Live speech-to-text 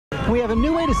We have a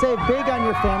new way to save big on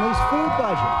your family's food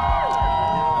budget.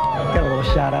 Got a little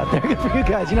shout out there. Good for you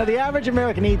guys. You know, the average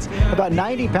American eats about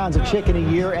 90 pounds of chicken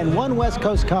a year, and one West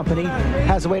Coast company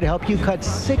has a way to help you cut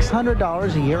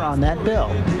 $600 a year on that bill.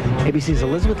 ABC's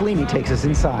Elizabeth Leamy takes us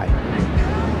inside.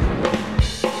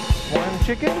 One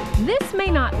chicken? This may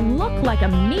not look like a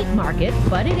meat market,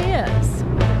 but it is.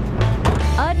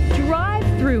 A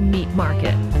drive-through meat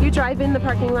market. You drive in the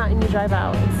parking lot and you drive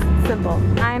out. It's simple.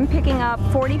 I'm picking up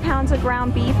 40 pounds of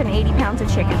ground beef and 80 pounds of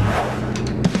chicken.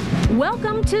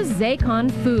 Welcome to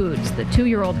Zaycon Foods. The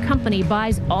 2-year-old company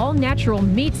buys all natural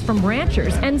meats from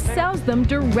ranchers and sells them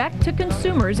direct to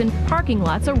consumers in parking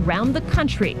lots around the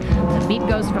country. The meat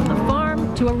goes from the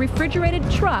farm to a refrigerated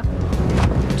truck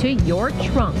to your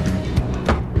trunk.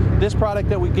 This product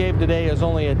that we gave today is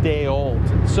only a day old.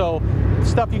 So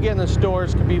stuff you get in the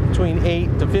stores could be between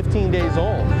 8 to 15 days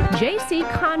old. JC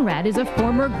Conrad is a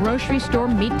former grocery store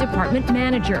meat department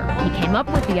manager. He came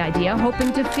up with the idea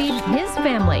hoping to feed his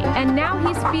family, and now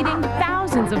he's feeding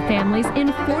thousands of families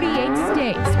in 48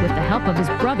 states with the help of his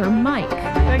brother Mike.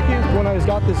 Thank you. When I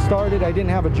got this started, I didn't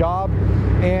have a job,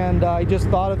 and I just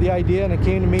thought of the idea and it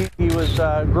came to me. He was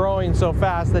growing so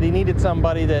fast that he needed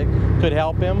somebody that could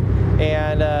help him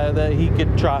and that he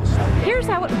could trust. Here's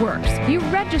how it works. You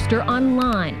register online.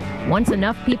 Once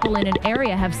enough people in an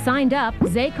area have signed up,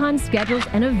 Zaycon schedules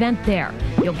an event there.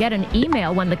 You'll get an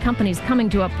email when the company's coming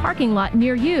to a parking lot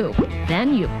near you.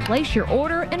 Then you place your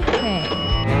order and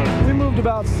pay. We moved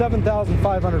about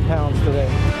 7,500 pounds today.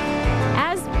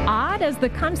 As odd as the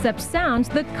concept sounds,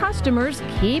 the customers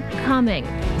keep coming.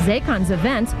 Zaycon's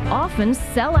events often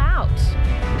sell out.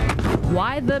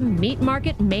 Why the meat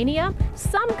market mania?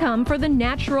 Some come for the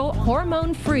natural,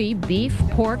 hormone-free beef,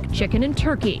 pork, chicken, and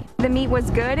turkey. The meat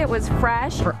was good, it was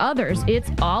fresh. For others,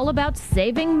 it's all about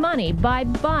saving money by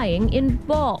buying in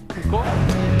bulk.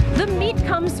 The meat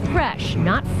comes fresh,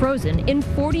 not frozen, in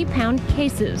 40-pound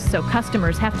cases, so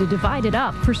customers have to divide it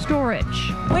up for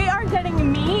storage. We are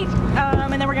getting meat,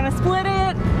 and then we're going to split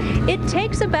it. It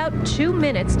takes about 2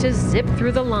 minutes to zip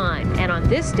through the line, and on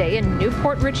this day in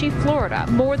Newport Richey, Florida,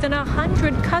 more than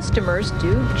 100 customers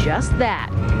do just that,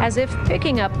 as if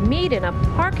picking up meat in a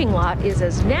parking lot is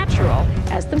as natural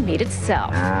as the meat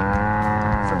itself.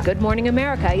 For Good Morning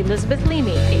America, Elizabeth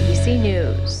Leamy, ABC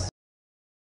News.